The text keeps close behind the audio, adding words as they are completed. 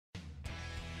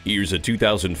Here's a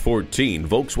 2014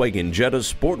 Volkswagen Jetta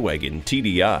SportWagen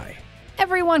TDI.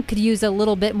 Everyone could use a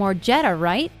little bit more Jetta,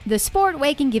 right? The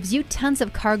SportWagen gives you tons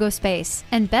of cargo space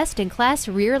and best-in-class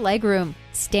rear legroom.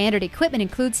 Standard equipment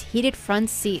includes heated front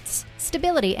seats,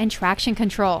 stability and traction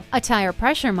control, a tire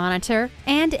pressure monitor,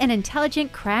 and an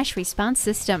intelligent crash response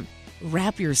system.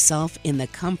 Wrap yourself in the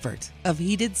comfort of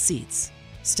heated seats.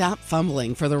 Stop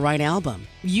fumbling for the right album.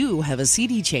 You have a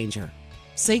CD changer.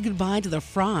 Say goodbye to the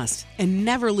frost and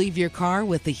never leave your car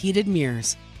with the heated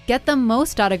mirrors. Get the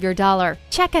most out of your dollar.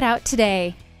 Check it out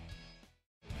today.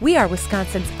 We are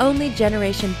Wisconsin's only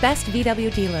generation best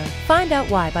VW dealer. Find out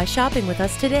why by shopping with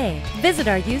us today. Visit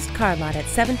our used car lot at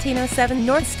 1707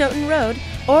 North Stoughton Road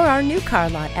or our new car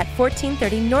lot at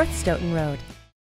 1430 North Stoughton Road.